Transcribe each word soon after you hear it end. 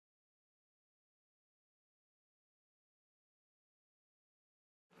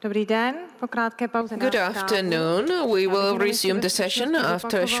Good afternoon. We will resume the session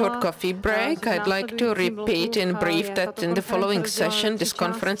after a short coffee break. I'd like to repeat in brief that in the following session, this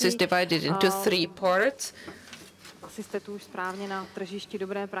conference is divided into 3 parts. Here,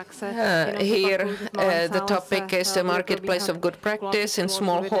 the topic is the marketplace of good practice in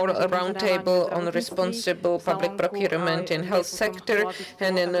small hall, a roundtable on responsible public procurement in health sector,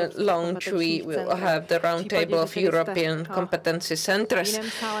 and in a lounge we will have the roundtable of European competency centers.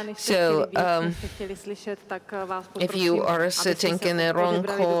 So, if you are sitting in a wrong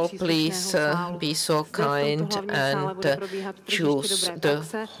hall, please be so kind and choose the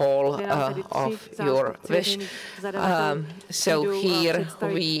hall of your wish. So here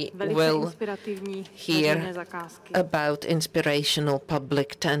we will hear about inspirational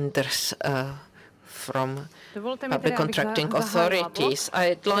public tenders from public contracting authorities.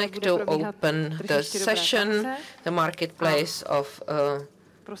 I'd like to open the session, the marketplace of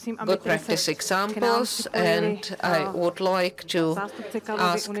good practice examples, and I would like to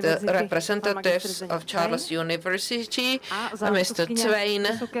ask the representatives of Charles University, Mr. Twain,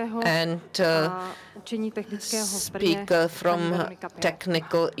 and speaker from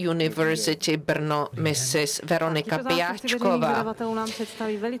Technical University Brno, Mrs. Veronika Piáčková.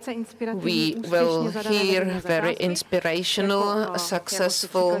 We will hear very inspirational,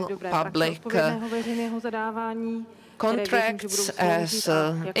 successful public contracts as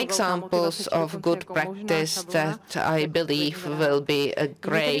examples of good practice that I believe will be a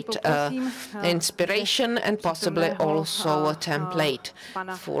great inspiration and possibly also a template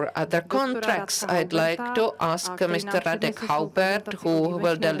for other contracts. I'd like to ask Mr. Radek Haubert, who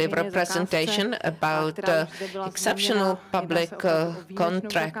will deliver a presentation about exceptional public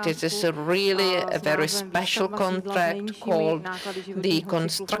contract. It is really a very special contract called the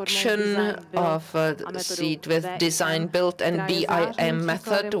construction of a seat with design built and BIM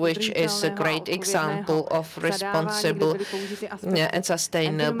method, which is a great example of responsible and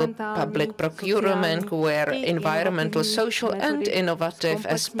sustainable public procurement, where environmental, social and innovative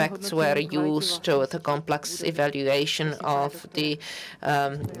aspects were used with a complex evaluation of the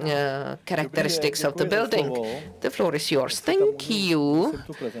characteristics of the building. The floor is yours. Thank you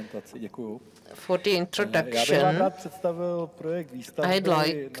for the introduction. I'd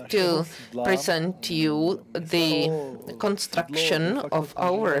like to present you the construction of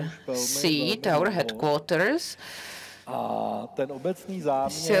our seat, our headquarters. So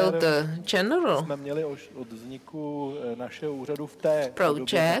the general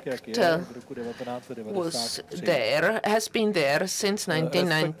project was there, has been there since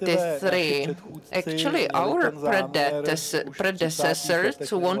 1993. Actually, our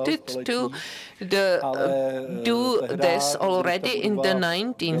predecessors wanted to do this already in the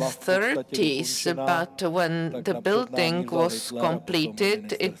 1930s, but when the building was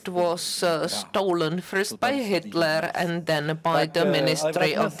completed, it was stolen first by Hitler and then by the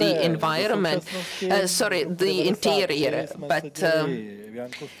Ministry of the Environment, the Interior. But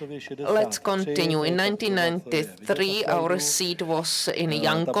let's continue. In 1993, our seat was in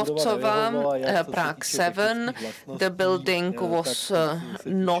Jankovcova, Prague 7. The building was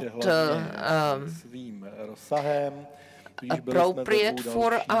not appropriate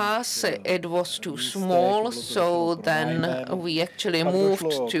for us. It was too small, so then we actually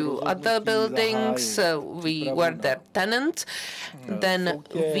moved to other buildings. We were their tenants. Then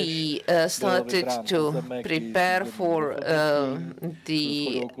we started to prepare for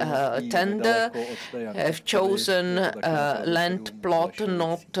the tender. Have chosen a land plot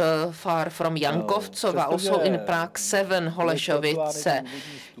not far from Jankovcova, also in Prague 7, Holešovice.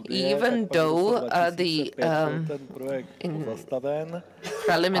 Even though the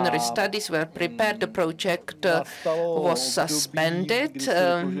preliminary studies were prepared, the project was suspended,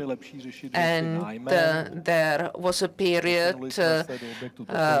 and there was a period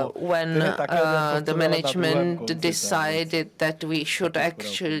when the management decided that we should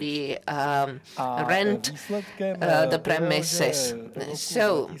actually rent the premises.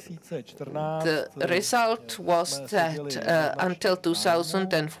 So the result was that until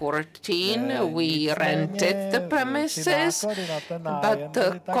 2014 we rented the premises, but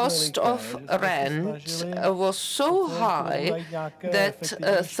the cost of rent was so high that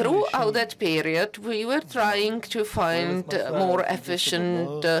throughout that period we were trying to find a more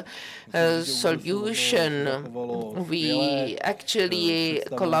efficient solution. We actually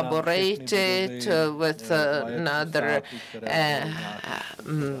collaborated with another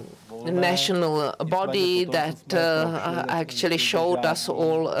national body that actually showed us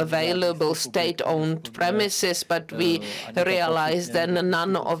all available state-owned premises, but we realized that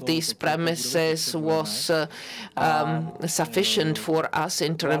none of these premises was sufficient for us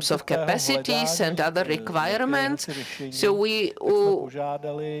in terms of capacities and other requirements. So we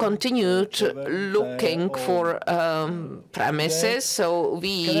continued looking for premises. So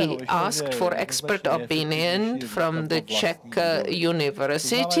we asked for expert opinion from the Czech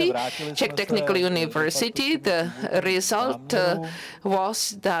University, Czech Technical University. The result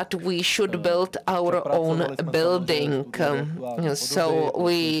was that we should build our own building. So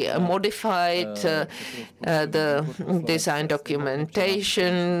we modified the design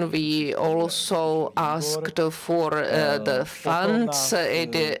documentation. We also asked for the funds.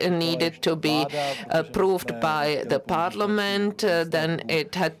 It needed to be approved by the parliament. Then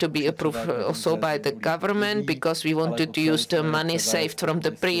it had to be approved also by the government, because we wanted to use the money saved from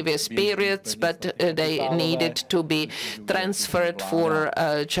the previous periods, but they needed to be transferred for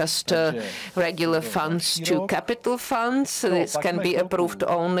just regular funds to capital funds. This can be approved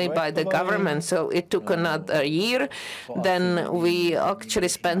only by the government. So it took another year. Then we actually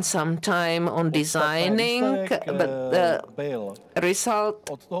spent some time on designing, but the result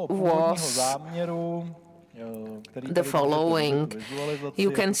was the following. You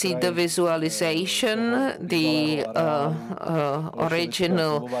can see the visualization. The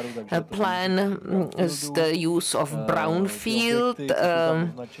original plan is the use of brownfield,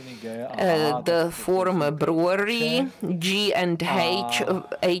 the former brewery. G and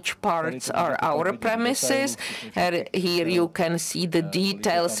H parts are our premises. Here you can see the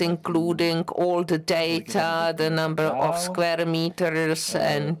details, including all the data, the number of square meters,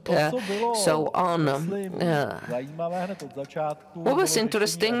 and so on. What was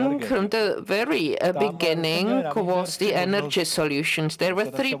interesting from the very beginning was the energy solutions. There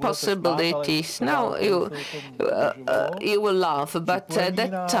were three possibilities. Now you will laugh, but at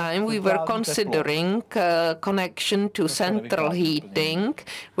that time we were considering connection to central heating,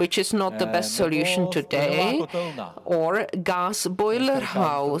 which is not the best solution today, or gas boiler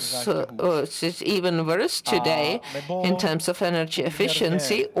house, which is even worse today in terms of energy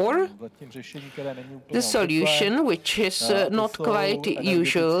efficiency, or the solution, which is not quite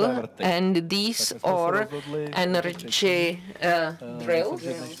usual, and these are energy drills,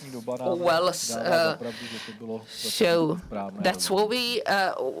 wells. So that's what we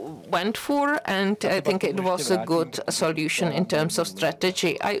went for, and I think it was a good solution in terms of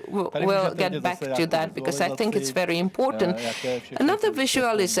strategy. I will get back to that because I think it's very important. Another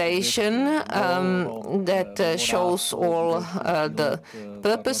visualization that shows all the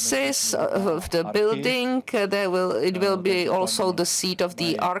purposes of the building. It will be also the seat of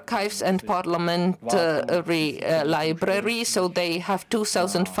the archives and parliamentary library. So they have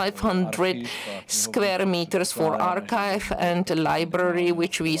 2,500 square meters for archive and library,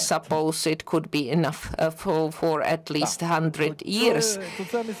 which we suppose it could be enough for at least 100 years.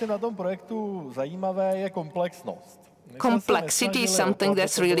 Complexity is something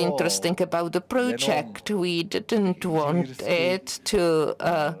that's really interesting about the project. We didn't want it to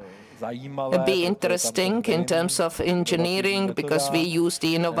be interesting in terms of engineering because we use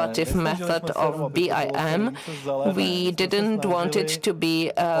the innovative method of BIM. We didn't want it to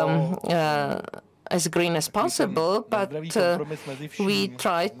be as green as possible, but we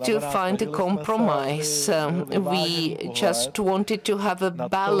tried to find a compromise. We just wanted to have a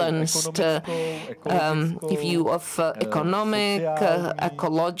balanced view of economic,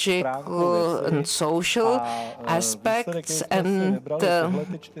 ecological, and social aspects, and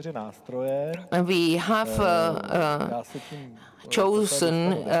we have chosen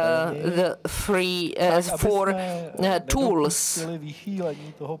the four tools,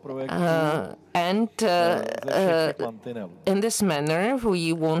 and in this manner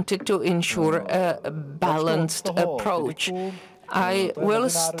we wanted to ensure a balanced approach. I will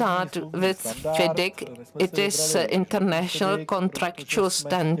start with FIDIC. It is international contractual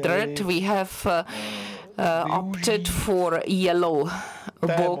standard. We have opted for yellow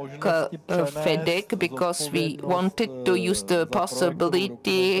book FIDIC because we wanted to use the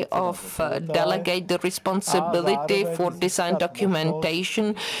possibility of delegate the responsibility for design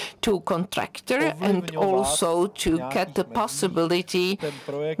documentation to contractor, and also to get the possibility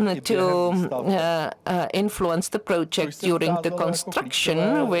to influence the project during the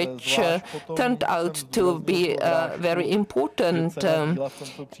construction, which turned out to be very important.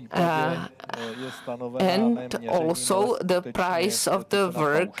 And also the price of the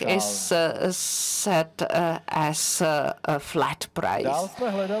work is set as a flat price.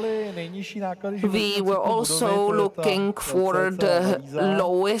 We were also looking for the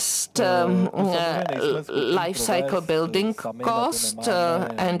lowest life cycle building cost,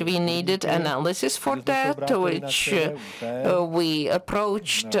 and we needed analysis for that, which we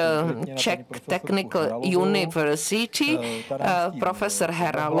approached Czech Technical University, Professor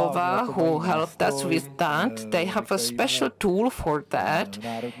Heralova, who helped us with that. They have a special tool for that,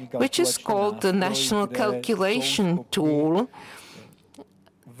 which is called the National Calculation Tool,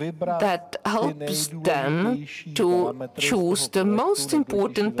 that helps them to choose the most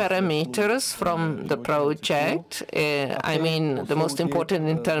important parameters from the project, I mean the most important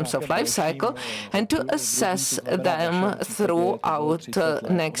in terms of life cycle, and to assess them throughout the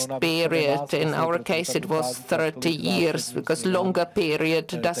next period. In our case it was 30 years, because longer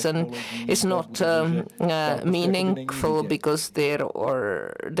period is not meaningful, because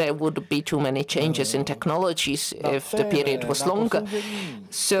there would be too many changes in technologies if the period was longer.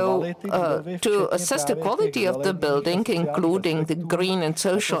 So to assess the quality of the building, including the green and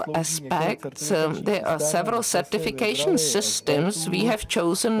social aspects, there are several certification systems. We have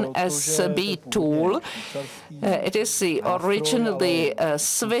chosen SB tool. It is the originally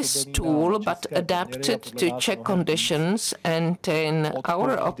Swiss tool, but adapted to Czech conditions, and in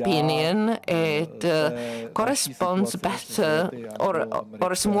our opinion it corresponds better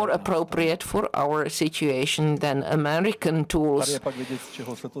or is more appropriate for our situation than American tools.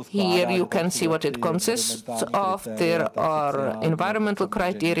 Here you can see what it consists of. There are environmental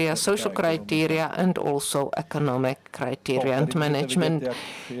criteria, social criteria, and also economic criteria and management.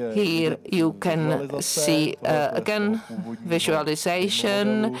 Here you can see again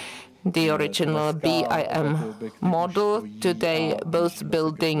visualization, the original BIM model. Today both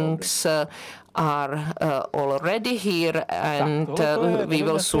buildings are already here, and we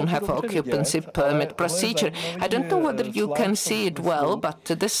will soon have occupancy permit procedure. I don't know whether you can see it well, but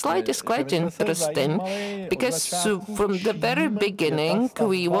this slide is quite interesting, because from the very beginning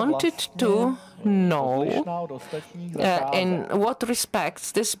we wanted to know in what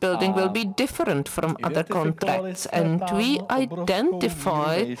respects this building will be different from other contracts, and we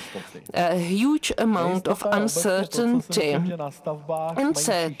identified a huge amount of uncertainty.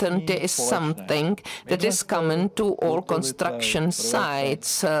 Uncertainty is something that is common to all construction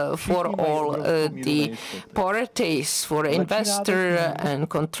sites for all the parties, for investor and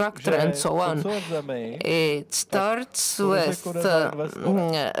contractor and so on. It starts with the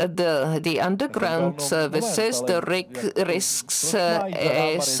underground services, the risks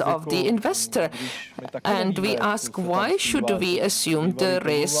is of the investor. And we ask, why should we assume the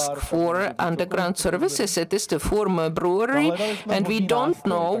risk for underground services? It is the former brewery, and we don't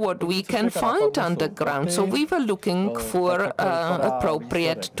know what we can find underground. So we were looking for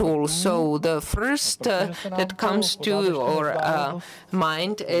appropriate tools. So the first that comes to our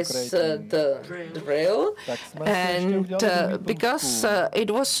mind is the drill. And because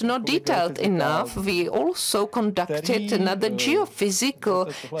it was not detailed enough, we also conducted another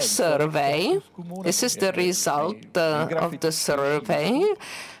geophysical survey. This is the result of the survey,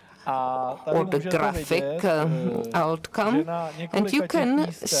 or the graphic outcome, and you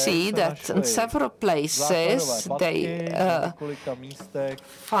can see that in several places they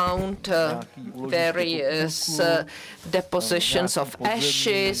found various depositions of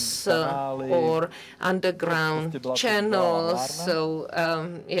ashes or underground channels. So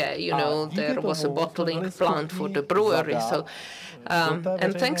yeah, you know, there was a bottling plant for the brewery. So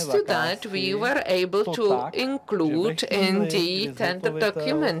and thanks to that, we were able to include in the tender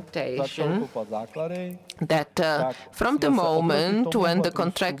documentation that from the moment when the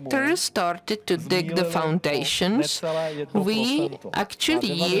contractors started to dig the foundations, we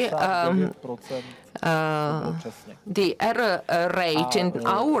actually the error rate in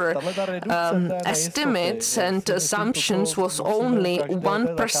our estimates and assumptions was only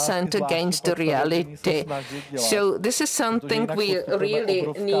 1% against the reality. So this is something we really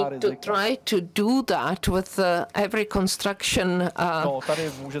need to try to do that with every construction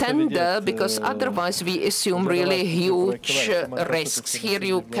tender, because otherwise we assume really huge risks. Here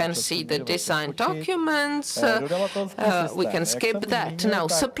you can see the design documents. We can skip that. Now,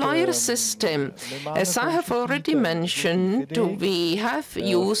 supplier system. As I have already mentioned, we have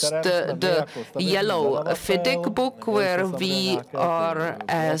used the yellow FIDIC book, where we are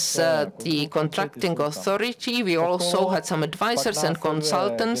as the contracting authority. We also had some advisors and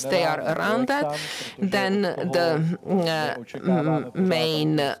consultants. They are around that. Then the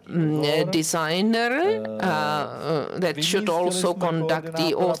main designer that should also conduct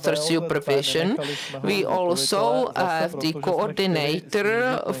the author supervision. We also have the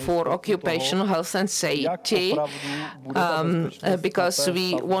coordinator for occupational health and safety, because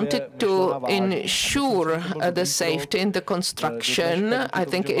we wanted to ensure the safety in the construction. I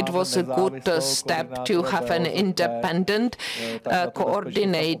think it was a good step to have an independent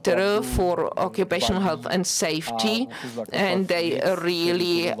coordinator for occupational health and safety, and they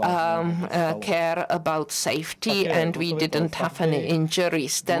really care about safety, and we didn't have any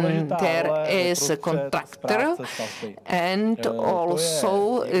injuries. Then there is a contractor and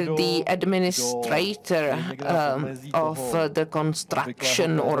also the administrator of the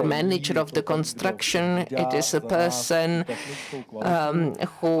construction or manager of the construction. It is a person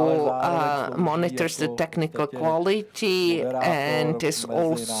who monitors the technical quality and is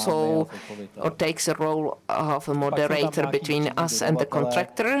also or takes a role of a moderator between us and the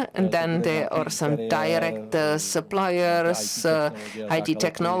contractor. And then there are some direct suppliers, IT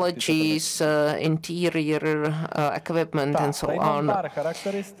technologies, interior equipment, and so on.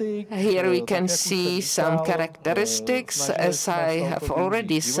 Here we can see some characteristics. As I have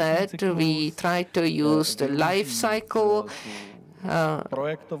already said, we try to use the life cycle,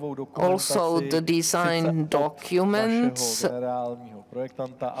 also the design documents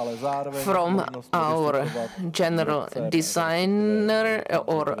from our general designer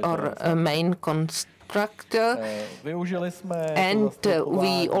or main constructor, and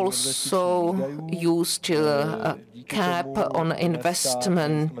we also used a cap on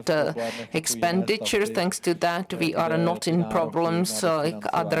investment expenditure. Thanks to that, we are not in problems like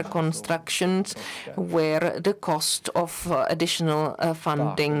other constructions where the cost of additional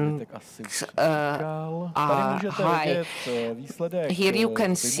funding are high. Here you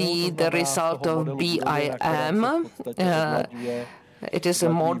can see the result of BIM. It is a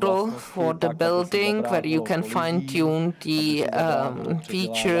model for the building where you can fine-tune the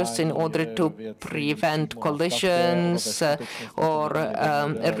features in order to prevent collisions or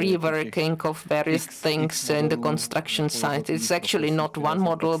reworking of various things in the construction site. It's actually not one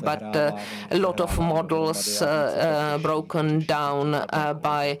model, but a lot of models broken down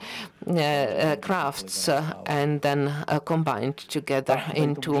by crafts and then combined together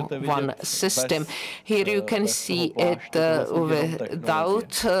into one system. Here you can see it without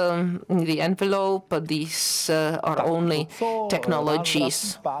the envelope. These are only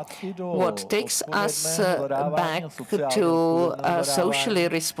technologies. What takes us back to socially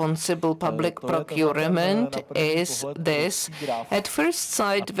responsible public procurement is this. At first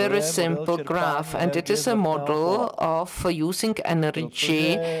sight, very simple graph, and it is a model of using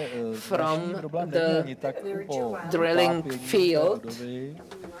energy from the drilling field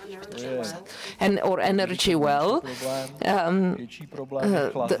or energy well.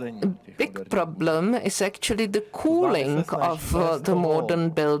 The big problem is actually the cooling of the modern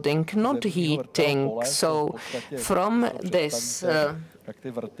building, not heating. So from this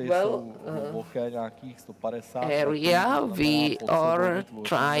area, we are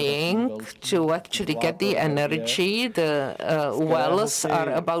trying to actually get the energy. The wells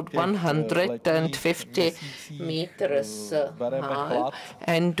are about 150 meters high,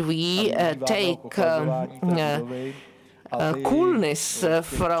 and we take coolness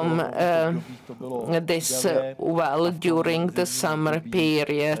from this well during the summer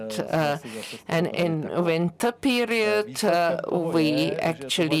period, and in winter period we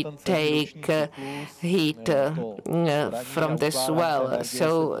actually take heat from this well.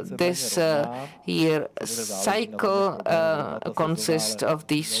 So this year cycle consists of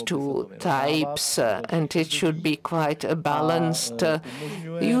these two types, and it should be quite a balanced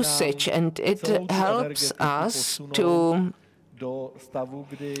usage, and it helps us to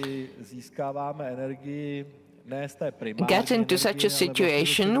get into such a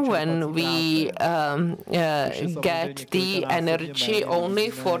situation when we get the energy only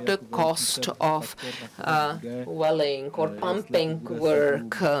for the cost of welling or pumping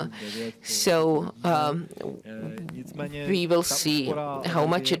work. So we will see how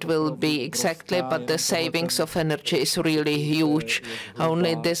much it will be exactly, but the savings of energy is really huge.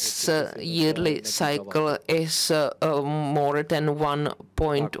 Only this yearly cycle is more than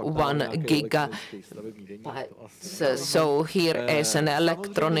 1.1 gigabytes. So here is an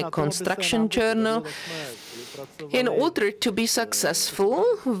electronic construction journal. In order to be successful,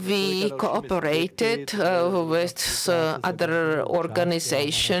 we cooperated with other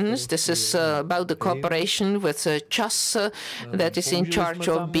organizations. This is about the cooperation with CHAS that is in charge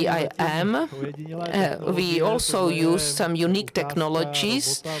of BIM. We also use some unique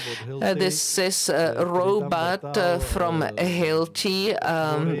technologies. This is a robot from a Hilti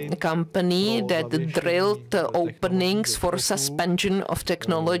company that drilled openings for suspension of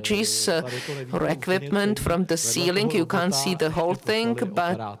technologies or equipment from the ceiling. You can't see the whole thing,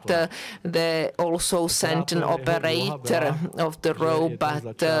 but they also sent an operator of the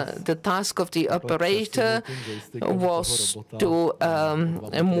robot. The task of the operator was to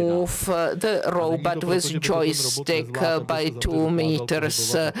move the robot with joystick by 2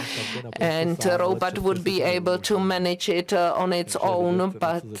 meters, and the robot would be able to manage it on its own,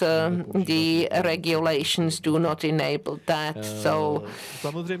 but the regulations do not enable that. So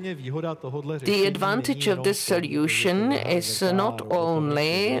the advantage of this solution is not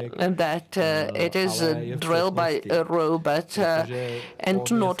only that it is drilled by a robot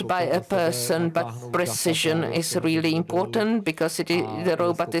and not by a person, but precision is really important because the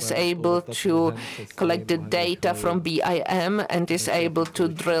robot is able to collect the data from BIM and is able to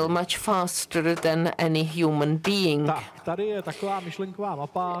drill much faster than any human being.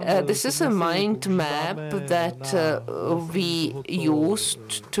 This is a mind map that we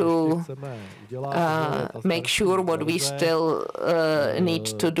used to make sure what we still need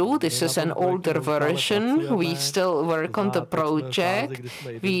to do. This is an older version. We still work on the project.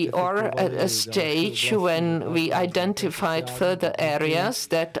 We are at a stage when we identified further areas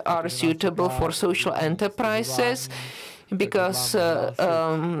that are suitable for social enterprises, because the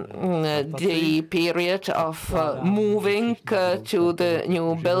period of moving to the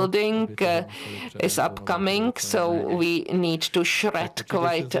new building is upcoming, so we need to shred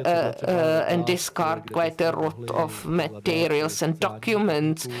quite and discard quite a lot of materials and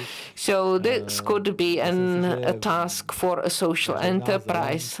documents. So this could be a task for a social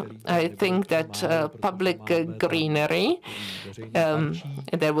enterprise. I think that public greenery,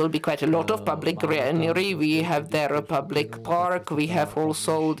 there will be quite a lot of public greenery. We have there a public park. We have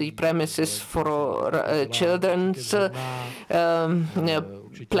also the premises for children's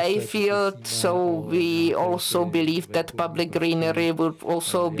playfield. So we also believe that public greenery would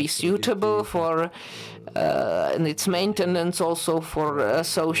also be suitable for and its maintenance also for a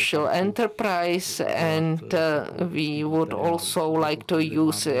social enterprise, and we would also like to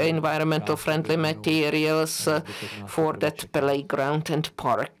use environmental friendly materials for that playground and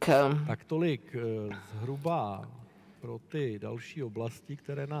park.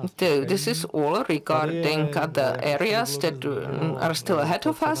 This is all regarding other areas that are still ahead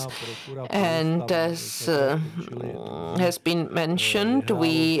of us, and as has been mentioned,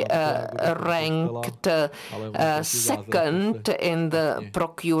 we ranked second in the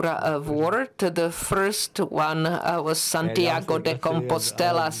Procura Award. The first one was Santiago de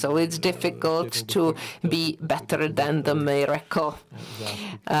Compostela, so it's difficult to be better than the miracle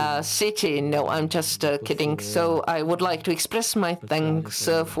city. No, I'm just kidding. So I would like to express my thanks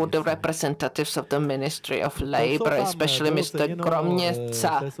for the representatives of the Ministry of Labor, especially Mr.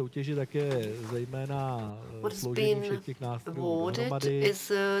 Gromnica. What has been awarded is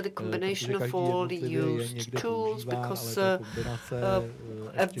the combination of all the used tools, because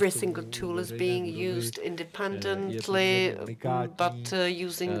every single tool is being used independently, but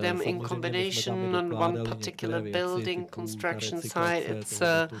using them in combination on one particular building construction site, it's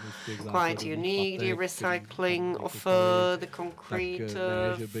quite unique. The recycling of the concrete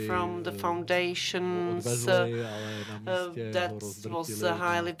from the foundations, that was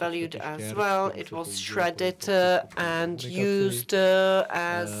highly valued as well. It was shredded and used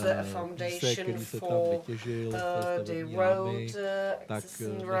as a foundation for the road,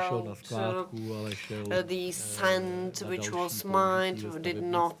 the sand which was mined did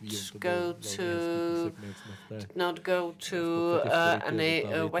not go to any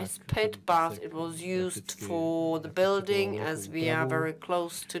waste pit, but it was used for the building. As we are very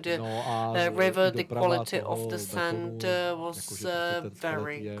close to the river, the quality of the sand was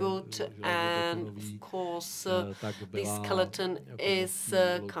very good, and of course the skeleton is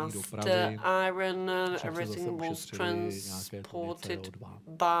cast iron. Everything was transported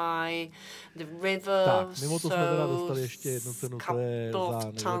by the river, so a couple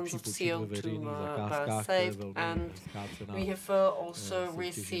of tons of CO2 were saved, and we have also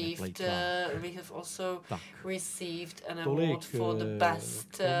received received an award for the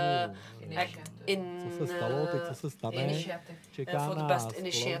best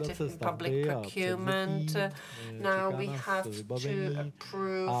initiative in public procurement. Now we have to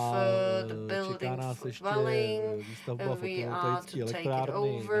approve the building for dwelling. We are to take it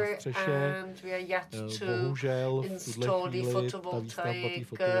over, and we are yet to install the photovoltaic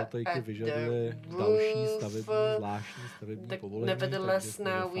at the roof. Nevertheless,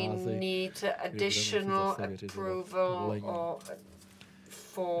 now we need additional approval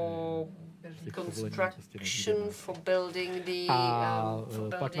for construction, for building the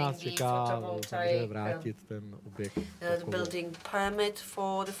photovoltaic, the building permit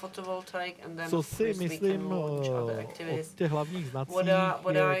for the photovoltaic, and then of course we can launch other activities. What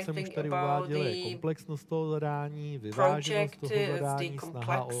I think about the project is the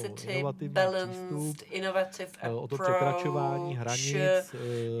complexity, balanced, innovative approach,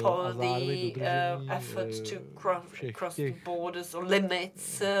 for the effort to cross borders or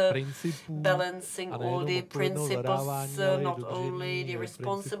limits, balancing all the principles, not only the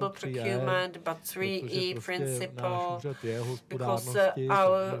responsible procurement, but 3E principle, because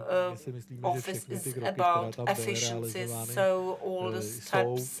our office is about efficiency, so all the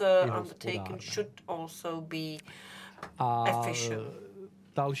steps undertaken should also be efficient.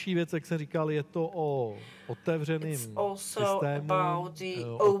 Další věc, jak jsem říkal, je to o otevřeném systému.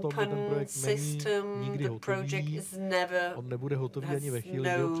 Open system. Nikdy hotový. On nebude hotový ani ve chvíli,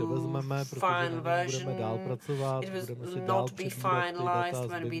 kdy ho převezmeme, protože na něm budeme dál pracovat, budeme si dál přebírat ty data z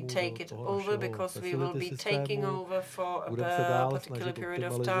BIMu do toho našeho facility systému, budeme se dál snažit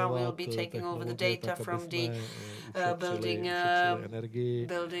optimalizovat technologie tak, aby jsme ušetřili energii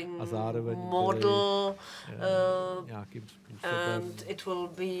a zároveň byli nějakým způsobem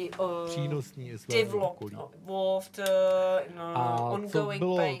přínosní i svému okolí. A co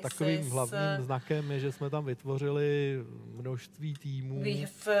bylo takovým hlavním znakem, je, že jsme tam vytvořili množství týmů,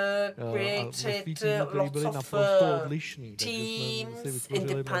 který byly naprosto odlišný. Takže jsme si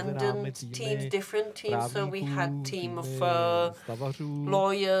vytvořili mezi námi týmy právníků, stavařů,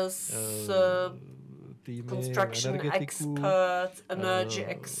 construction experts, energy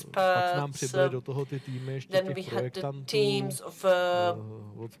experts. Pak nám přibyly do toho ty týmy ještě těch projektantů,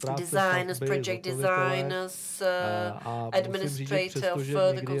 designers, project designers, administrator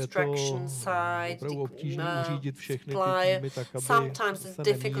for the construction site, supplier. Sometimes it's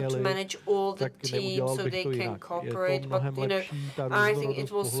difficult to manage all the teams so they can cooperate, but I think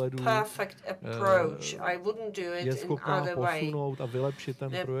it was a perfect approach. I wouldn't do it in other way.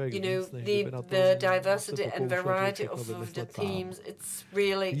 The diversity and variety of the teams, it's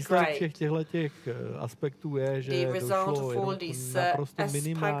really great. Všech těch aspektů je, že došlo jenom k naprosto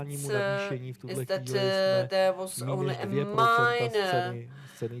minimálnímu navýšení v tuhle chvíli. Jsme míněž 2%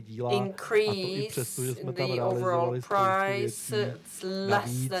 ceny díla, increase in the overall price. It's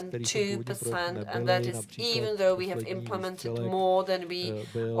less than 2%, and that is even though we have implemented more than we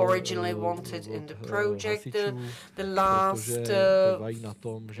originally wanted in the project. The last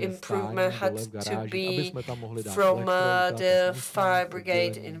improvement had to be from the fire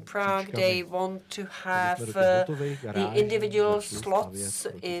brigade in Prague. They want to have the individual slots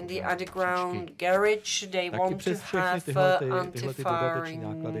in the underground garage. They want to have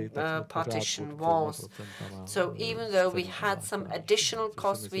anti-firing partition walls. So even though we had some additional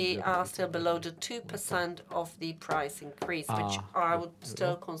costs, we are still below the 2% of the price increase, which I would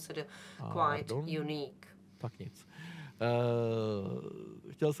still consider quite unique. Tak nic.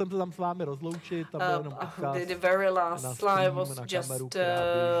 Chtěl jsem se tam s vámi rozloučit, tam byl jenom odkaz the very last slide was just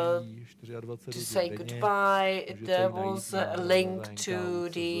to say goodbye. There was a link to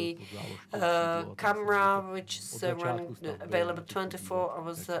the camera, which is available 24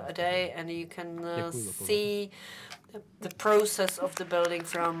 hours a day, and you can see the process of the building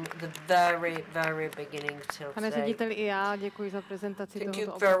from the very, very beginning till today. Thank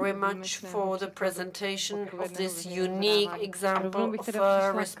you very much for the presentation of this unique example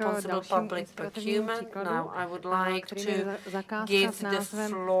of responsible public procurement. Now I would like to give the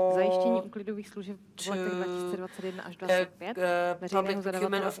floor to public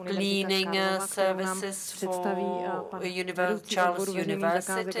procurement of cleaning services for Charles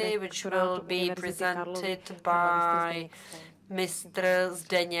University, which will be presented by Mr.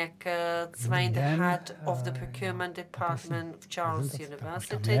 Zdeněk Cvain, the head of the procurement department of Charles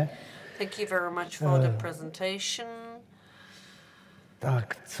University. Thank you very much for the presentation.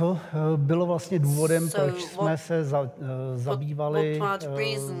 Tak, co bylo vlastně důvodem, proč jsme se zabývali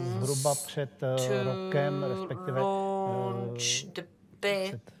zhruba před rokem, respektive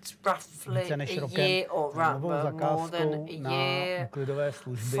bit, roughly a year or rather more than a year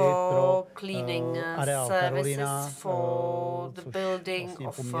for cleaning services for the building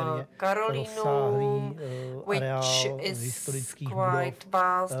of Karolinu, which is quite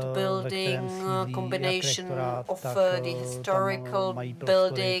vast building, combination of the historical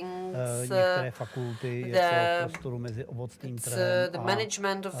buildings, the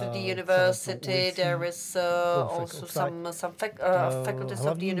management of the university. There is also some faculties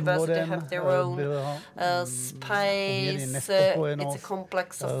of the university have their own space. It's a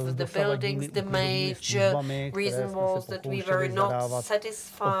complex of the buildings. The major reason was that we were not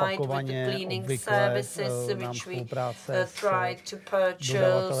satisfied with the cleaning services which we tried to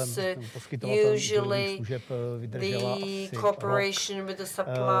purchase. Usually the cooperation with the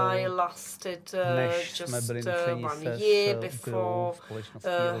supply lasted just 1 year before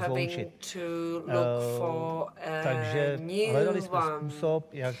having to look for a new one. So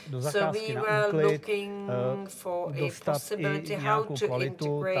we were looking for a possibility how to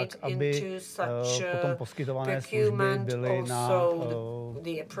integrate into such procurement also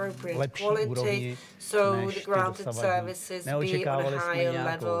the appropriate quality, so the granted services be on a higher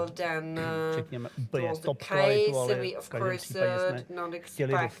level than was the case. We of course did not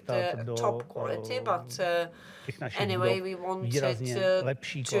expect top quality, but anyway, we wanted to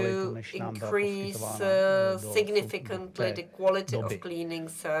increase significantly the quality of cleaning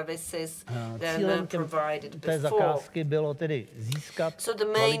services than provided before. So the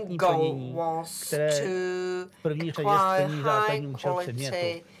main goal was to acquire high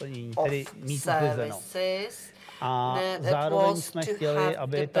quality of services. That was to have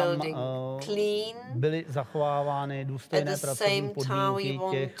the building clean. At the same time, we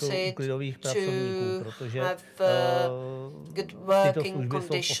wanted to have good working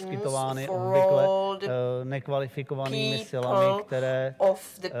conditions for all the people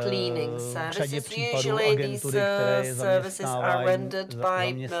of the cleaning services. Usually these services are rendered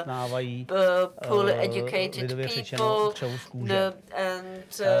by poorly educated people, and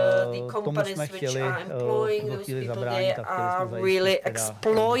the companies which are employing those people, they are really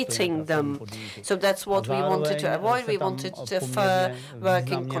exploiting them. So that's what we wanted to avoid. We wanted fair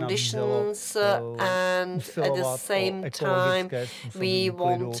working conditions, and at the same time we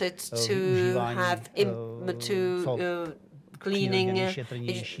wanted to have cleaning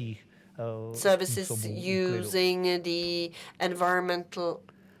services using the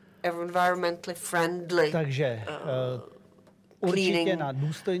environmentally friendly cleaning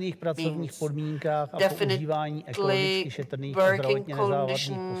means. Definitely working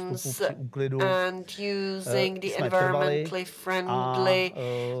conditions and using the environmentally friendly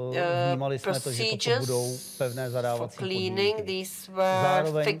procedures for cleaning. These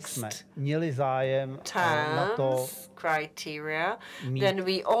were fixed terms, criteria. Then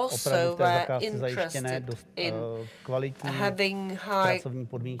we also were interested in having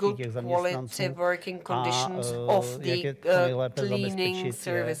good quality working conditions of the cleaning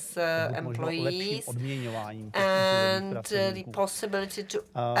service employees, and the possibility to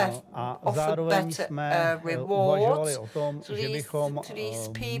offer better rewards to these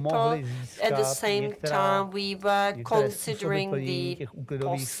people. At the same time, we were considering the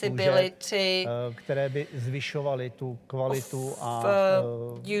possibility of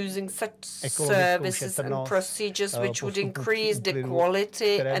using such services and procedures which would increase the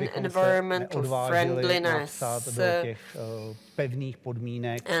quality and environmental friendliness.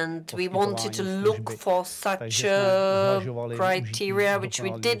 And we wanted to look for such criteria, which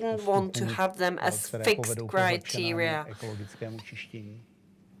we didn't want to have them as fixed criteria.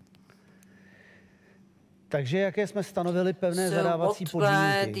 Takže jaké jsme stanovili pevné zadávací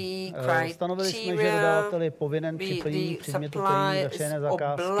podmínky? Stanovili jsme, že dodavatel je povinen při plnění předmětu plnění veřejné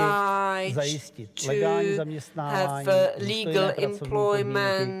zakázky zajistit legální zaměstnávání, důstojné pracovní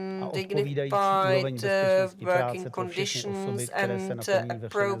podmínky a odpovídající úroveň bezpečnosti práce pro všechny osoby, které se na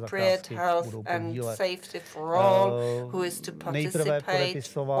plnění veřejné zakázky budou podílet. Nejprve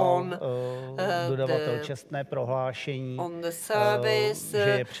podepisoval dodavatel čestné prohlášení, že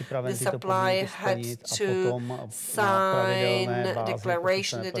je připraven tyto podmínky splnit, a sign a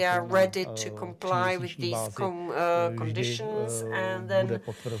declaration that they are ready to comply with these conditions, and then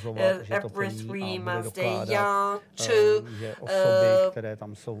every 3 months they are to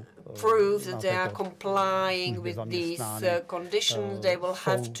prove that they are complying with these conditions. They will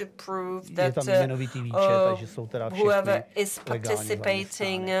have to prove that whoever is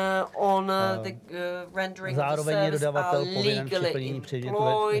participating on the rendering of the service are legally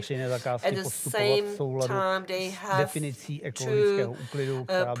employed. At the same time they have to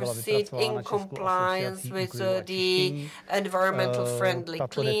proceed in compliance with the environmental friendly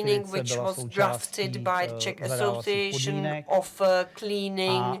cleaning, which was drafted by the Czech Association of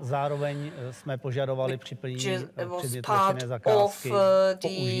Cleaning, was part of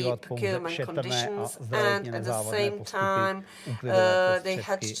the procurement conditions, and at the same time they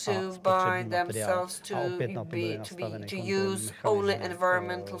had to bind themselves to use only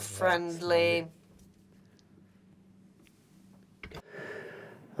environmental friendly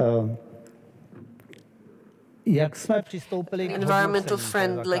environmental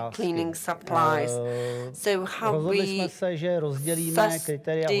friendly cleaning supplies. So how we assess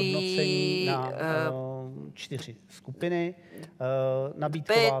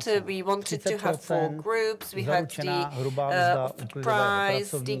bid, we wanted to have 4 groups. We had the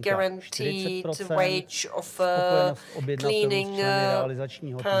price, the guaranteed wage of cleaning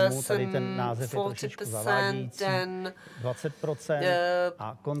person, 40%, then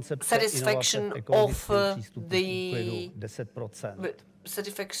satisfaction of the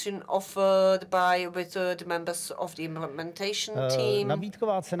satisfaction offered by the members of the implementation team.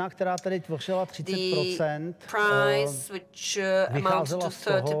 Nabídková cena, která tedy tvořila 30%, the price which amounts to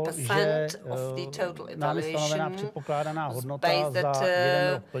 30% of the total evaluation předpokládaná hodnota za jeden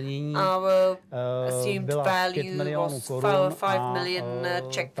rok plnění assumed value was 5 million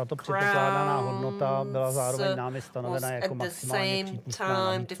Czech crowns, hodnota byla zároveň námi stanovena jako maximálně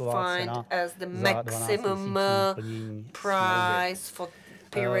přípustná nabídková cena as the maximum price for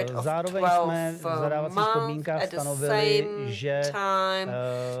period of 12 months. At the same time,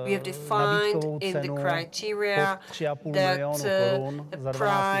 we have defined in the criteria that a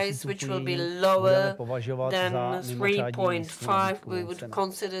price which will be lower than 3.5, we would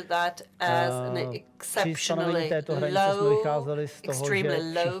consider that as an exceptionally low, extremely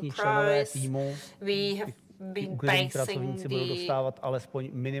low price. We have been basing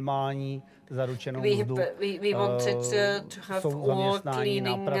we wanted to have all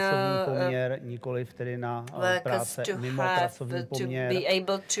cleaning workers to be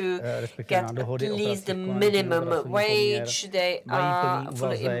able to get at least the minimum wage. They are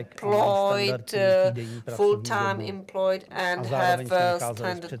fully employed, full-time employed, and have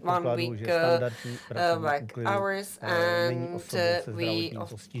standard 1 week work hours, and we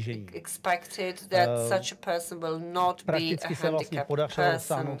expected that such a person will not be a handicapped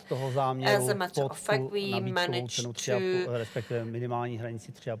person. As a matter of fact, we managed to minimální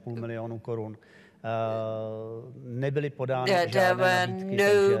hranici 3,5 milionu korun. There were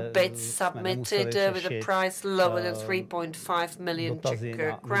no bids submitted with a price lower than 3.5 million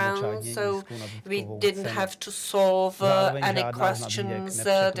Czech crowns, so we didn't have to solve any questions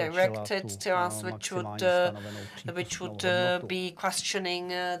directed to us which would be questioning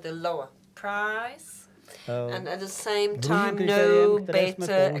the lower price. And at the same time, no bid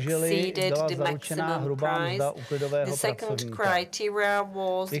exceeded the maximum price. The second criteria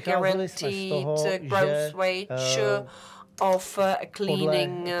was guaranteed gross wage of a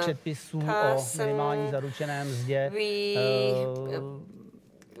cleaning person.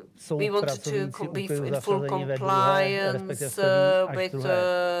 We wanted to be in full compliance with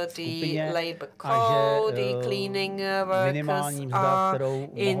the labor code. The cleaning workers are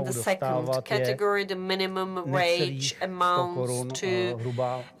in the second category. The minimum wage amounts to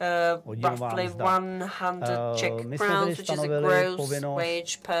roughly 100 Czech crowns, which is a gross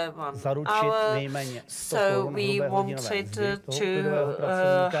wage per 1 hour. So we wanted to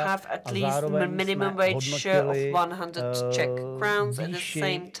have at least a minimum wage of 100 Czech crowns. At the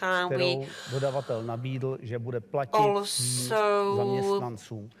same time, we also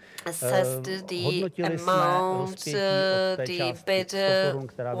assessed the amount the bidder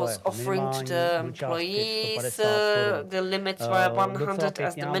was offering to the employees. The limits were 100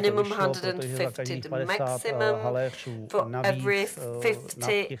 as the minimum, 150 the maximum. For every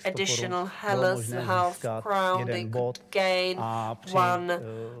 50 additional half crown, they could gain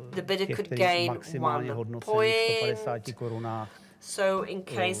the bidder could gain 1 point. So in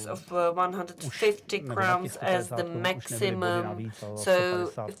case of 150 crowns as the maximum, so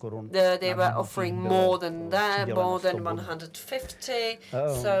they were offering more than that, more than 150,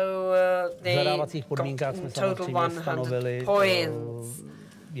 so they got in total 100 points.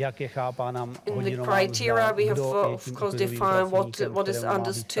 jak je chápána hodinová mzda, criteria we have of course defined what is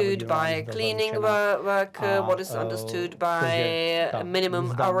understood by a cleaning worker, what is understood by a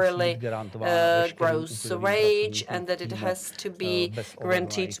minimum hourly gross wage, and that it has to be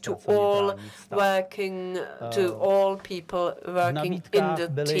guaranteed to all people working in the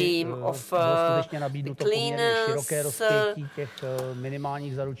team of the cleaners.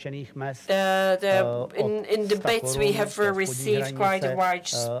 In debates we have received quite a wide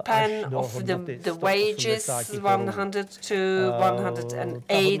span of the wages, 100 to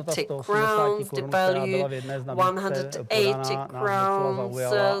 180 crowns, the value 180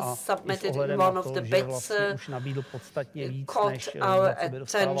 crowns submitted in one of the bids caught our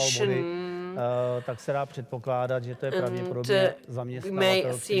attention. Tak se dá předpokládat, že to je pravděpodobně zaměstnavatel, may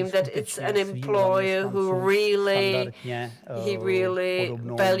assume that it's an employer who really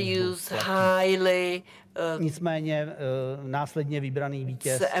values highly nicméně následně vybraný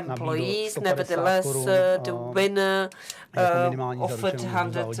vítěz employees. Nevertheless, the winner offered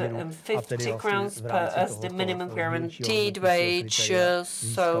 150 crowns as the minimum guaranteed wage,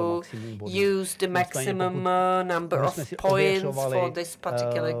 so used the maximum number of points for this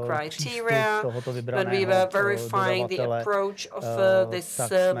particular criteria. When we were verifying the approach of this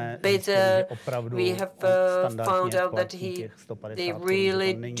bidder, we have found out that they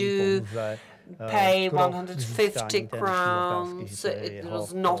really do pay 150 crowns. It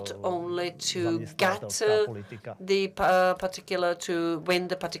was not only to get to win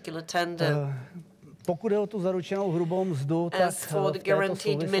the particular tender. Pokud je o tu zaručenou hrubou mzdu, tak for the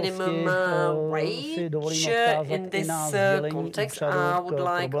guaranteed minimum wage in this context, I would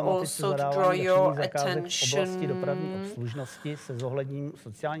like also to draw your attention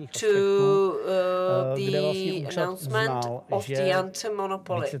to the announcement of the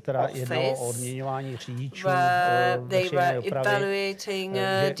anti-monopoly office, where they were evaluating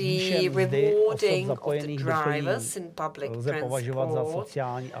the rewarding of the drivers in public transport,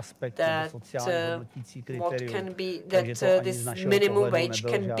 that what can be that this minimum wage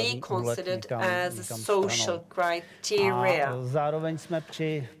can be considered as a social criteria.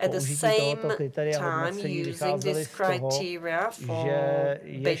 At the same time, using this criteria for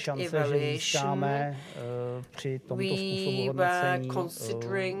bid evaluation, we were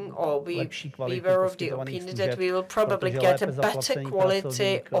considering, or we were of the opinion that we will probably get a better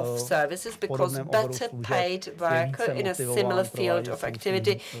quality of services, because better paid worker in a similar field of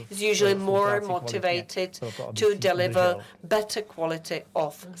activity is usually more motivated to deliver better quality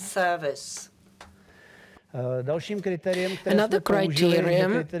of service. Another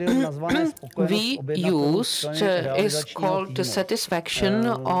criterion we used is called the satisfaction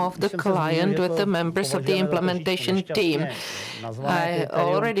of the client with the members of the implementation team. I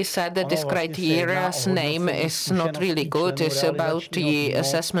already said that this criteria's name is not really good. It's about the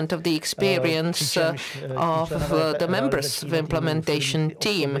assessment of the experience of the members of the implementation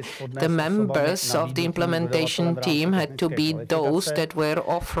team. The members of the implementation team had to be those that were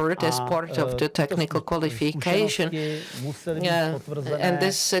offered as part of the technical qualification. And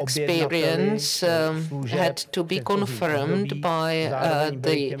this experience had to be confirmed by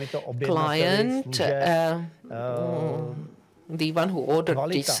the client, the one who ordered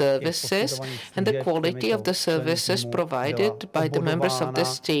these services, and the quality of the services provided by the members of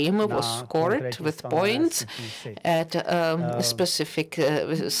this team was scored with points at a specific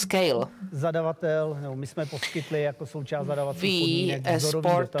scale. We, as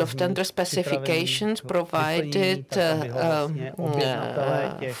part of tender specifications, provided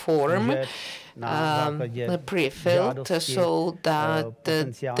a form pre-filled so that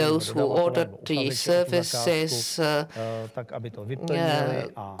those who ordered the services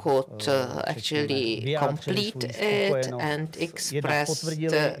could actually complete it and express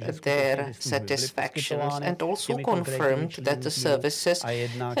their satisfactions, and also confirmed that the services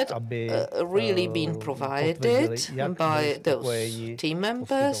had really been provided by those team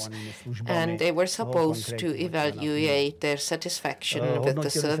members, and they were supposed to evaluate their satisfaction with the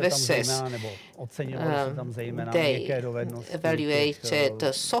services. They evaluated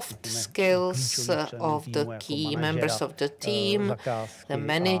the soft skills of the key members of the team, the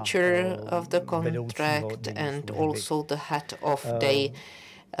manager of the contract, and also the head of the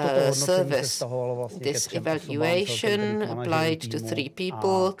service. This evaluation applied to 3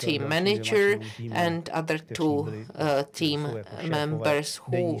 people, team manager and other 2 team members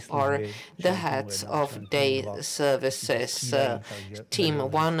who are the heads of day services,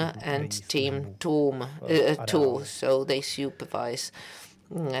 team 1 and team 2, so they supervise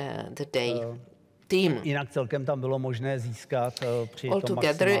the day team.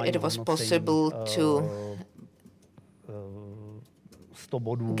 Altogether, it was possible to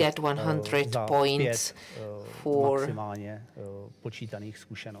get 100 points for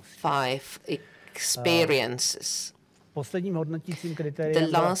 5 experiences. The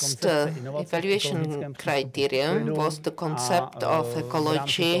last evaluation criterion was the concept of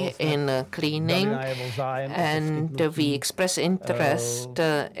ecology in cleaning, and we express interest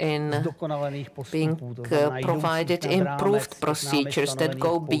in being provided improved procedures that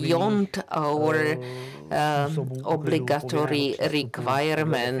go beyond our obligatory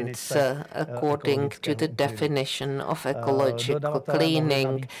requirements according to the definition of ecological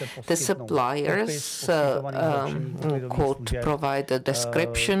cleaning. The suppliers could provide a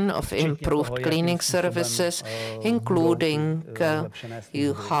description of improved cleaning services, including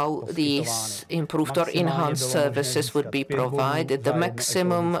how these improved or enhanced services would be provided. The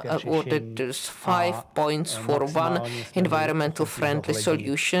maximum awarded is 5 points for one environmental friendly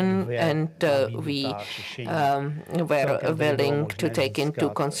solution, and we were willing to take into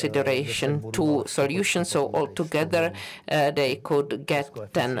consideration 2 solutions, so altogether they could get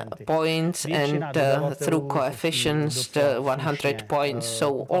 10 points, and through coefficients 100 points.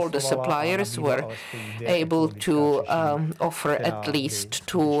 So all the suppliers were able to offer at least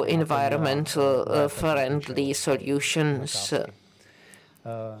 2 environmental friendly solutions.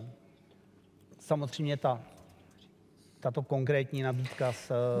 Of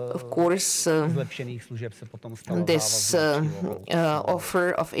course, this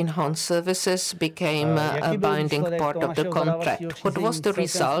offer of enhanced services became a binding part of the contract. What was the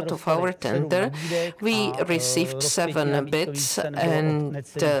result of our tender? We received 7 bids, and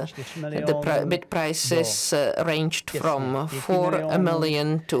the bid prices ranged from 4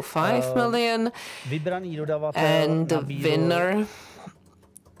 million to 5 million, and the winner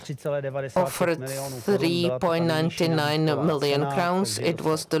offered 3.99 million crowns. It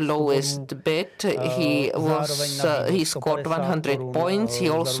was the lowest bid. He scored 100 points. He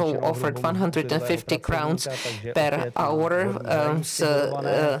also offered 150 crowns per hour,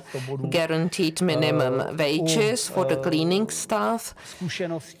 guaranteed minimum wages for the cleaning staff.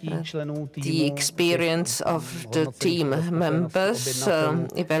 The experience of the team members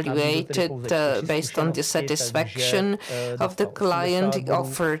evaluated based on the satisfaction of the client. He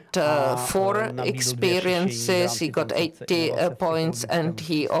offered 4 experiences. He got 80 points, and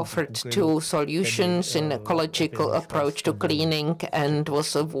he offered 2 solutions in ecological approach to cleaning and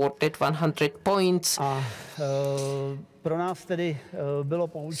was awarded 100 points. So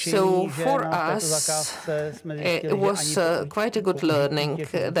for us, it was quite a good learning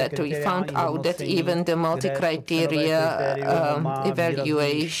that we found out that even the multi-criteria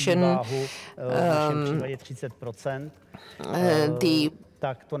evaluation, the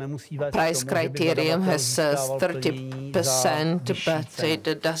price criterion has 30%, but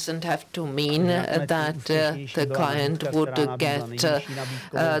it doesn't have to mean that the client would get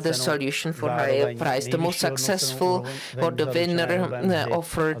the solution for higher price. The most successful or the winner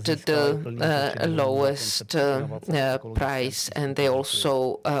offered the lowest price, and they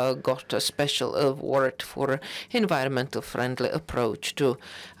also got a special award for environmental friendly approach to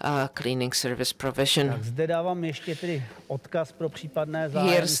cleaning service provision.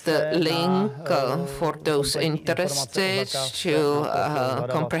 Here's the link for those interested to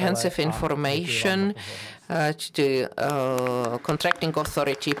comprehensive information to the contracting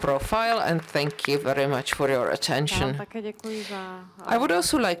authority profile, and thank you very much for your attention. I would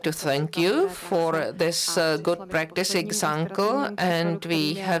also like to thank you for this good practice example, and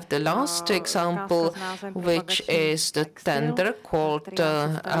we have the last example, which is the tender called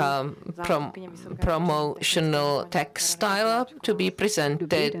promotional textile, to be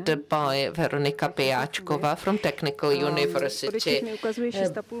presented by Veronika Pijáčková from Technical University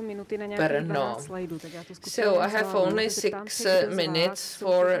Brno. So I have only 6 minutes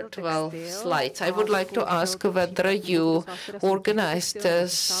for 12 slides. I would like to ask whether you organized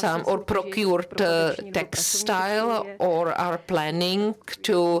some or procured textile or are planning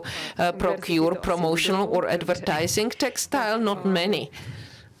to procure promotional or advertising textile. Not many.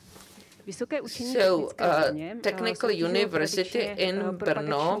 So, Technical University in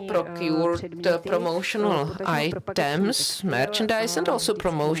Brno procured promotional items, merchandise, and also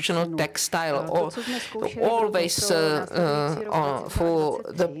promotional textile, always for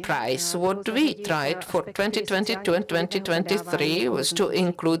the price. What we tried for 2022 and 2023 was to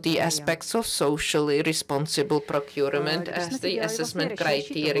include the aspects of socially responsible procurement as the assessment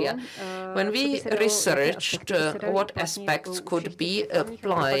criteria. When we researched what aspects could be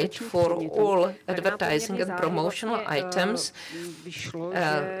applied for for all advertising and promotional items,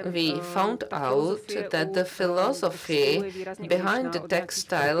 we found out that the philosophy behind the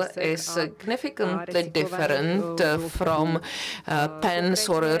textile is significantly different from pens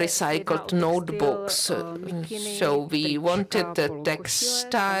or recycled notebooks. So we wanted the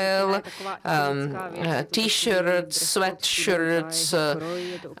textile, t-shirts, sweatshirts,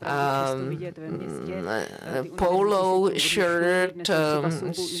 polo shirt,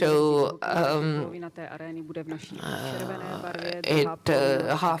 so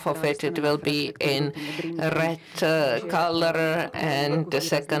half of it will be in red color and the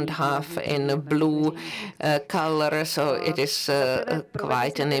second half in blue color, so it is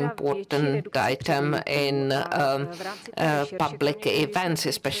quite an important item in public events,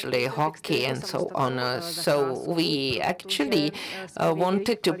 especially hockey and so on. So we actually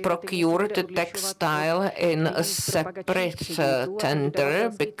wanted to procure the textile in a separate tender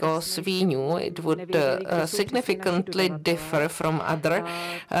because we knew it would significantly differ from other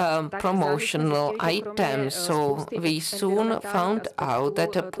promotional items. So we soon found out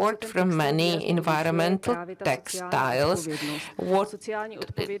that apart from many environmental textiles,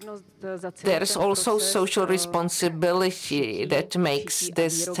 there's also social responsibility that makes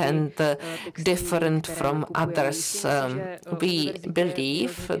this tender different from others. We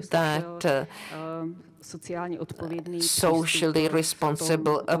believe that socially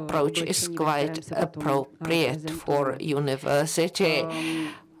responsible approach is quite appropriate for university,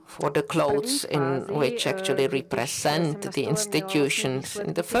 for the clothes in which actually represent the institutions.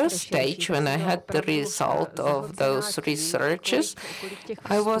 In the first stage, when I had the result of those researches,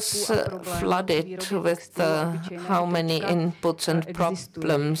 I was flooded with how many inputs and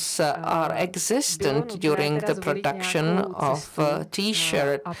problems are existent during the production of a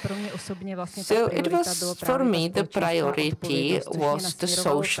t-shirt. So it was, for me, the priority was the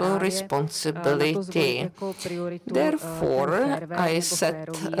social responsibility. Therefore, I set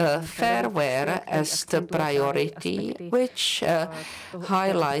fair wear as the priority, which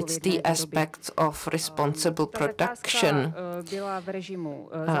highlights the aspects of responsible production. The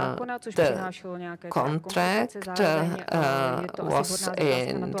contract was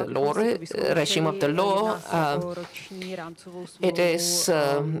in the law, regime of the law. It is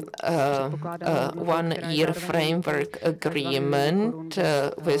a one-year framework agreement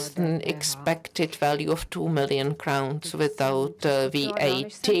with an expected value of 2 million crowns without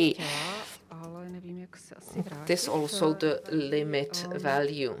VAT. This also the limit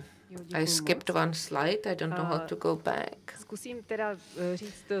value. I skipped one slide. I don't know how to go back.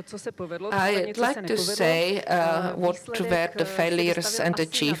 I'd like to say what were the failures and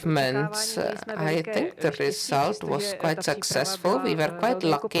achievements. I think the result was quite successful. We were quite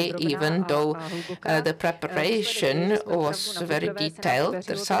lucky, even though the preparation was very detailed.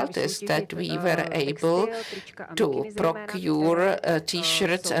 The result is that we were able to procure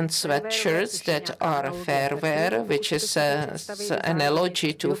t-shirts and sweatshirts that are fair wear, which is an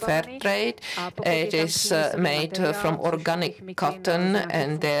analogy to fair trade. It is made from organic cotton,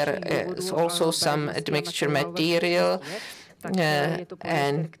 and there is also some admixture material, and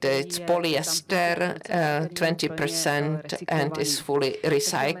it's polyester, 20%, and is fully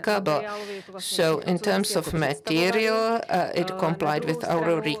recyclable. So in terms of material, it complied with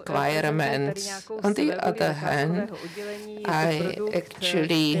our requirements. On the other hand,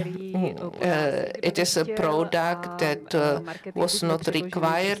 it is a product that was not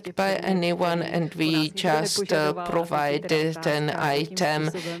required by anyone, and we just provided an item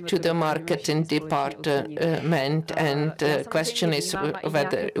to the marketing department, and question is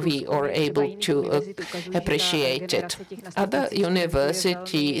whether we are able to appreciate it. Other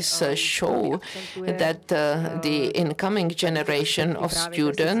universities show that the incoming generation of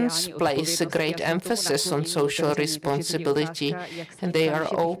students place a great emphasis on social responsibility, and they are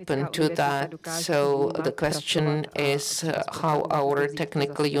open to that. So the question is how our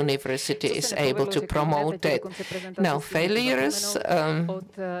technical university is able to promote it. Now, failures,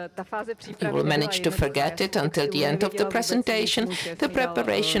 you will manage to forget it until the end of the presentation. The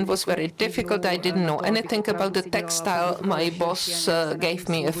preparation was very difficult. I didn't know anything about the textile. My boss gave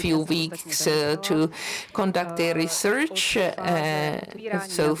me a few weeks to conduct the research.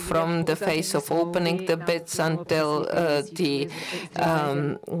 So from the phase of opening the bits until the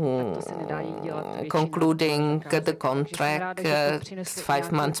concluding the contract,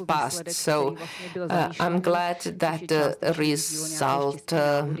 5 months passed. So I'm glad that the result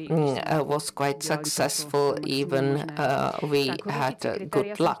was quite successful, even we had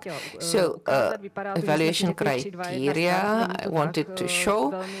good luck. So evaluation criteria I wanted to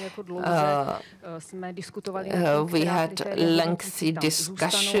show. We had lengthy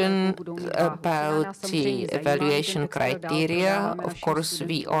discussion about the evaluation criteria. Of course,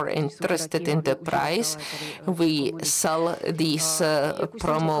 we are interested in the price. We sell these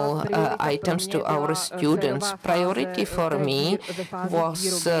promo items to our students. Priority for me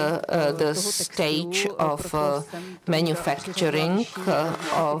was the stage of manufacturing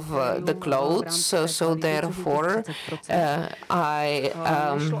of the clothes. So therefore, I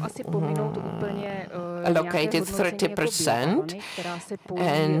allocated 30%.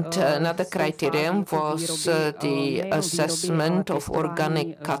 And another criterion was the assessment of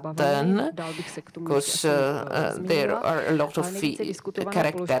organic cotton, because there are a lot of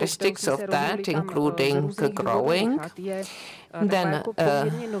characteristics of that, including growing. Then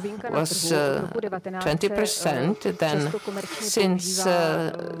was 20%. Then since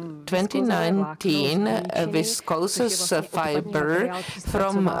 2019, viscose fiber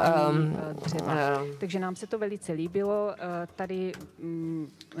from takže nám se to velice líbilo. Tady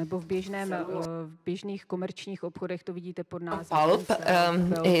nebo v běžných komerčních obchodech to vidíte pod názvem. Pulp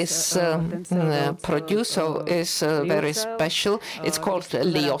is produced, so is very special. It's called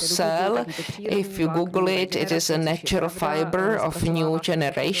lyocell. If you Google it, it is a natural fiber of new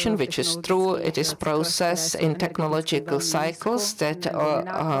generation, which is true. It is processed in technological cycles that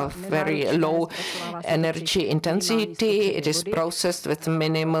are very low energy intensity. It is processed with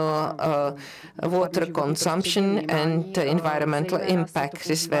minimal water consumption, and the environmental impact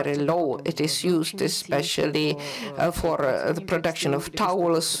is very low. It is used especially for the production of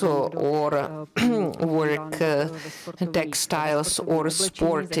towels or work textiles or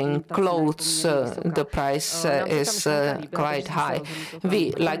sporting clothes. The price is quite high.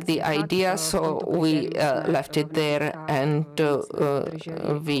 We like the idea, so we left it there, and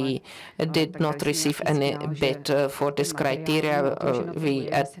we did not receive any bid for this criteria. We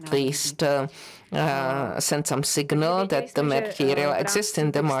at least send some signal that the material exists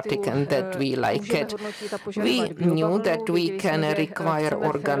in the market and that we like it. We knew that we can require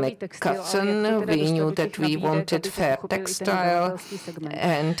organic cotton. We knew that we wanted fair textile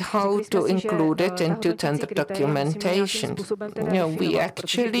and how to include it into tender documentation. We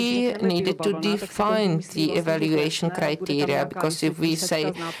actually needed to define the evaluation criteria, because if we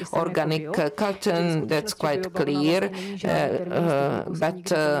say organic cotton, that's quite clear,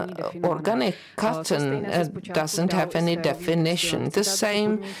 but organic cotton doesn't have any definition. The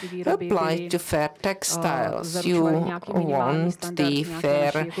same applied to fair textiles. You want the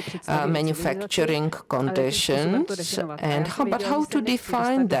fair manufacturing conditions, but how to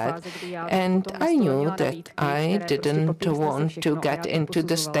define that? And I knew that I didn't want to get into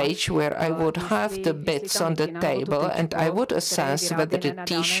the stage where I would have the bids on the table and I would assess whether the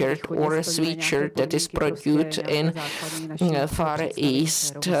t-shirt or a sweatshirt that is produced in Far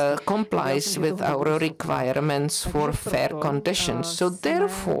East complies with our requirements for fair conditions. So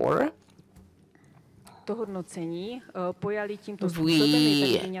therefore,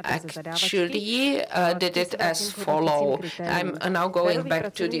 we actually did it as follow. I'm now going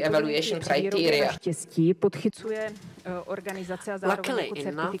back to the evaluation criteria. Luckily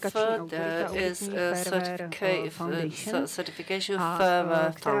enough, there is a certification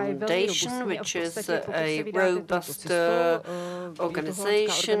foundation, which is a robust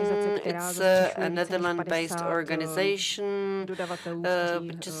organization. It's a Netherlands-based organization,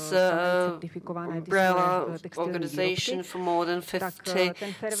 which is umbrella organization for more than 50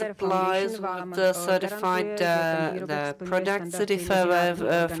 suppliers with certified the products.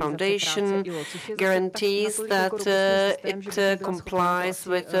 The foundation guarantees that it complies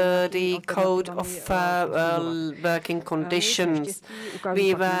with the code of working conditions.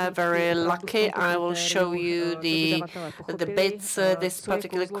 We were very lucky. I will show you the bids. This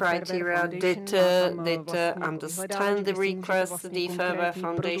particular criteria did understand the request. The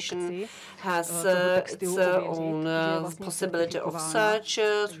Foundation has its own possibility of search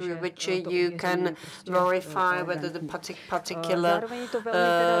through which you can verify whether the particular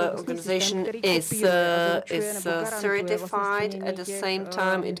organization is certified. At the same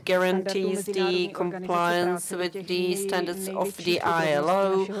time, it guarantees the compliance with the standards of the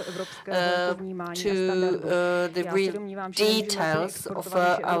ILO. To the real details of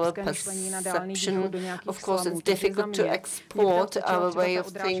our perception, of course, it's difficult to export our way of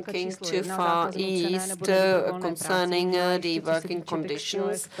thinking to Far East. least concerning the working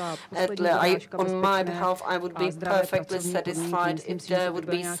conditions. On my behalf, I would be perfectly satisfied if there would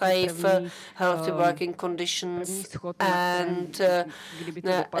be safe, healthy working conditions and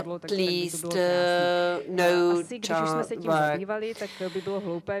at least no child work.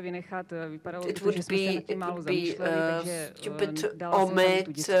 It would be stupid to omit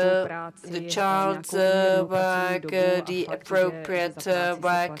the child's work, the appropriate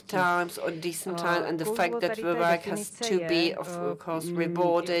work times or decent time, and the fact that the work has to be, of course,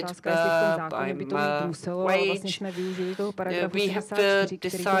 rewarded by wage. We have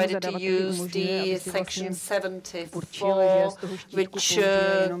decided to use the Section 74, which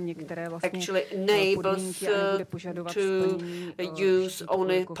actually enables to use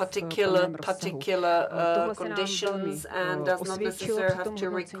only particular conditions and does not necessarily have to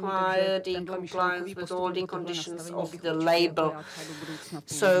require the compliance with all the conditions of the label.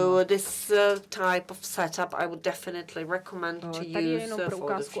 So this type of setup I would definitely recommend to use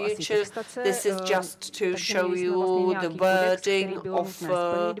for the future. This is just to show you the wording of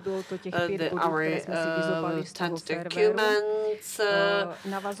our documents.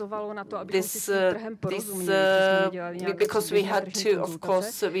 Because we had to, of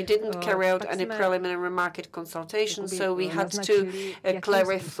course, we didn't carry out any preliminary market consultation, so we had to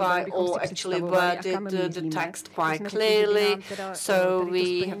clarify or actually worded the text quite clearly. So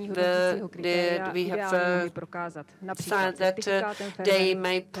we have said that they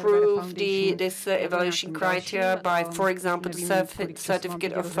may prove this evaluation criteria by, for example, the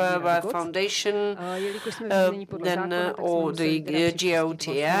certificate of foundation, then or the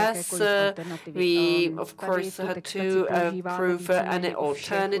GOTS. We, of course, had to prove any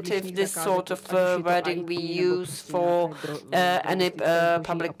alternative. This sort of wording we use for any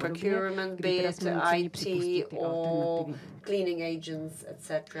public procurement, be it IT or cleaning agents,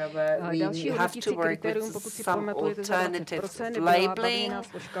 etc., where we have to work with some alternatives of labeling.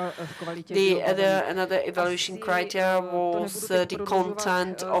 Another evaluation criteria was the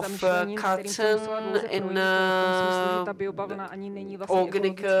content of cotton in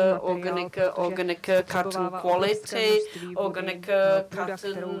organic cotton quality. Organic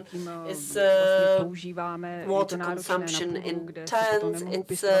cotton is water consumption intense.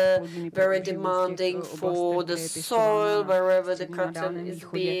 It's very demanding for the soil. Wherever the cotton is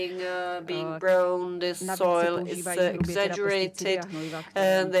being grown, the soil is exaggerated,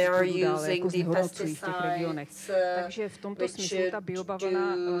 and they are using the pesticides which do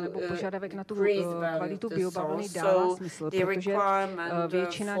increase the value of the soil. So the requirement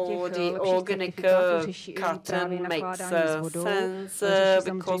for the organic cotton makes sense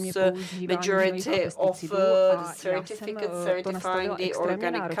because majority of the certificates certifying the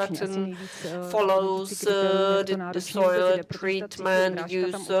organic cotton follows the soil treatment,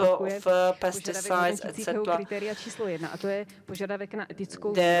 use of pesticides, etc.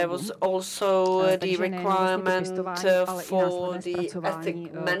 There was also the requirement for the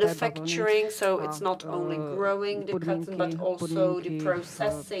ethic manufacturing, so it's not only growing the cotton but also the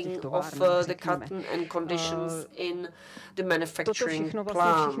processing of the cotton and conditions in the manufacturing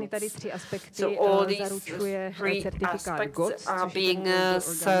plants. So all these three aspects are being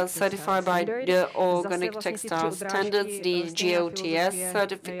certified by the Organic Textile Standards, the GOTS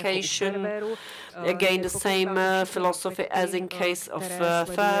certification. Again, the same philosophy as in case of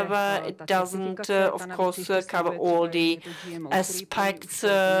further. It doesn't, of course, cover all the aspects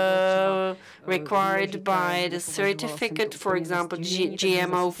required by the certificate. For example,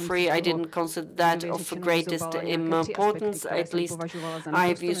 GMO-free, I didn't consider that of greatest importance. At least I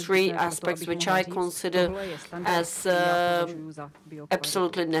have these three aspects which I consider as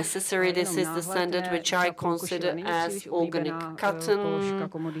absolutely necessary. This is the standard which I consider as organic cotton.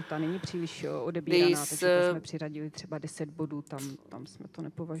 These,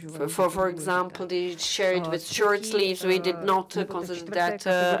 for example, the shirt with short sleeves, we did not consider that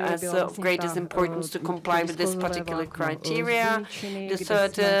as of greatest importance to comply with this particular criteria. The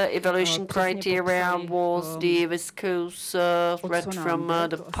third evaluation criteria was the viscose thread from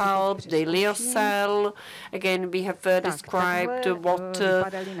the pulp, the lyocell. Again, we have described what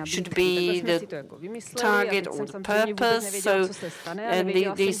should be the target or the purpose. So, and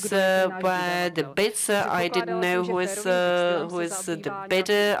these were the bids. I didn't know who is the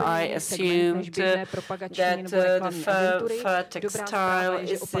bidder. I assumed that the fur textile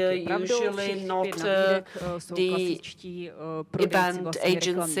is usually not the event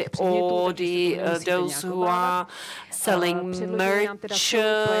agency or those who are selling merch,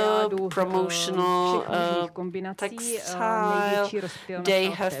 promotional textile.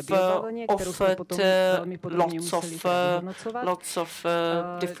 They have offered lots of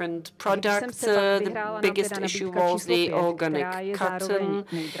different products. The biggest issue was the organic cotton.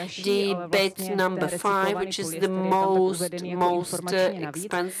 Debate number 5, which is the most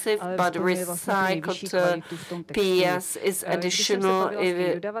expensive, but recycled PS is additional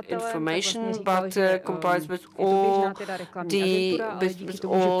information, but complies with all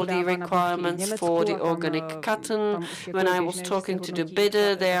the requirements for the organic cotton. When I was talking to the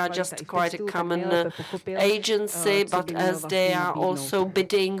bidder, they are just quite a common agency, but as they are also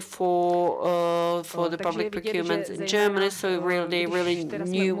bidding for the public procurement in Germany, so they really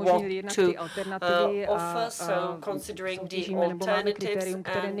knew what to offer. So considering the alternatives,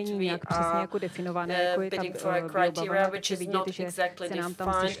 and we are bidding for a criteria which is not exactly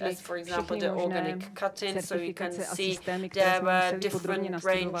defined as, for example, the organic cotton. So you can see there were different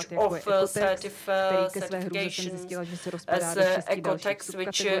range of certifications as Ecotex,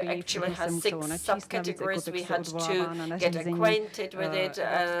 which actually has 6 subcategories. We had to get acquainted with it.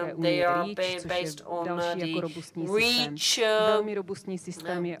 They are based on the REACH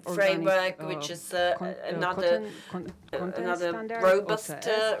framework, which is another robust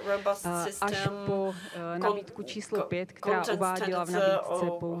system. Nabídku číslo 5, která uváděla v nabídce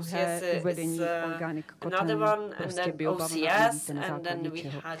pouze uvedení organic cotton, prostě biobav a na základě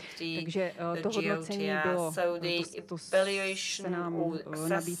čeho. Takže to hodnocení bylo, to se nám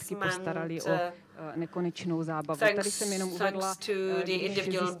nabídky postarali o nekonečnou zábavu. Tady jsem jenom uvedla, jste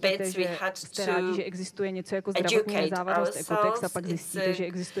rádi, že existuje něco jako zdravotní nezávadnost Ecotex a pak zjistíte, že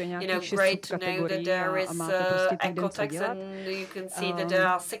existuje nějakých 6 subkategorií a máte prostě týden co dělat.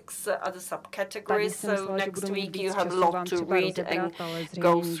 Tady jsem myslela, že budu mít víc času vám třeba rozebrat, ale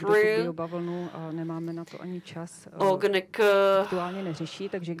zřejmě nikdo tu biobavlnu a nemáme na to ani čas. Aktuálně neřeší,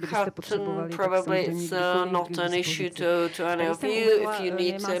 takže kdybyste potřebovali, tak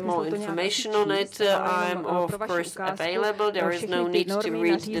samozřejmě I'm of course available. There is no need to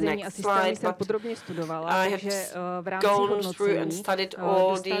read the next slide, but I have gone through and studied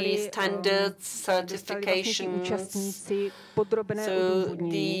all the standards, certifications. So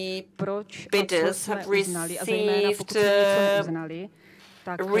the bidders have received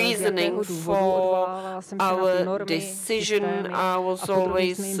reasoning for our decision. I was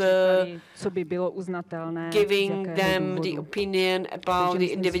always giving them the opinion about the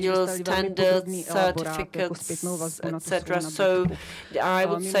individual standards, certificates, etc. So I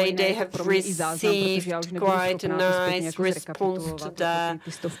would say they have received quite a nice response to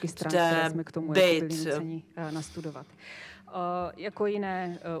their bid. Jako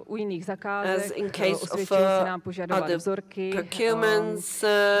jiné, u jiných zakázek osvědčili se nám požadovat vzorky. Procurements,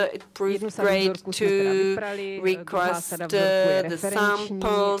 it proved great to request the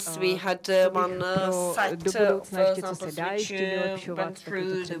samples. We had one set of samples which went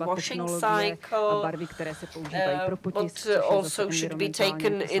through the washing cycle, but also should be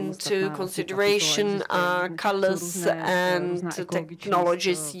taken into consideration colors and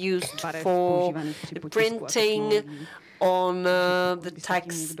technologies used for the printing on the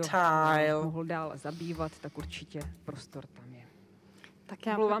textile. Mohl dál zabývat, tak určitě prostor tam je.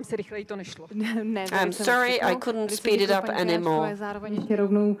 Omlouvám se, rychleji to nešlo. I'm sorry, I couldn't speed it up anymore.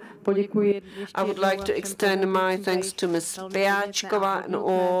 I would like to extend my thanks to Ms. Piáčková and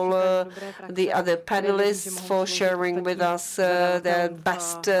all the other panelists for sharing with us their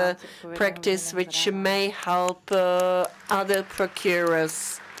best practice, which may help other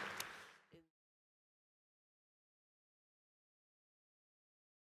procurers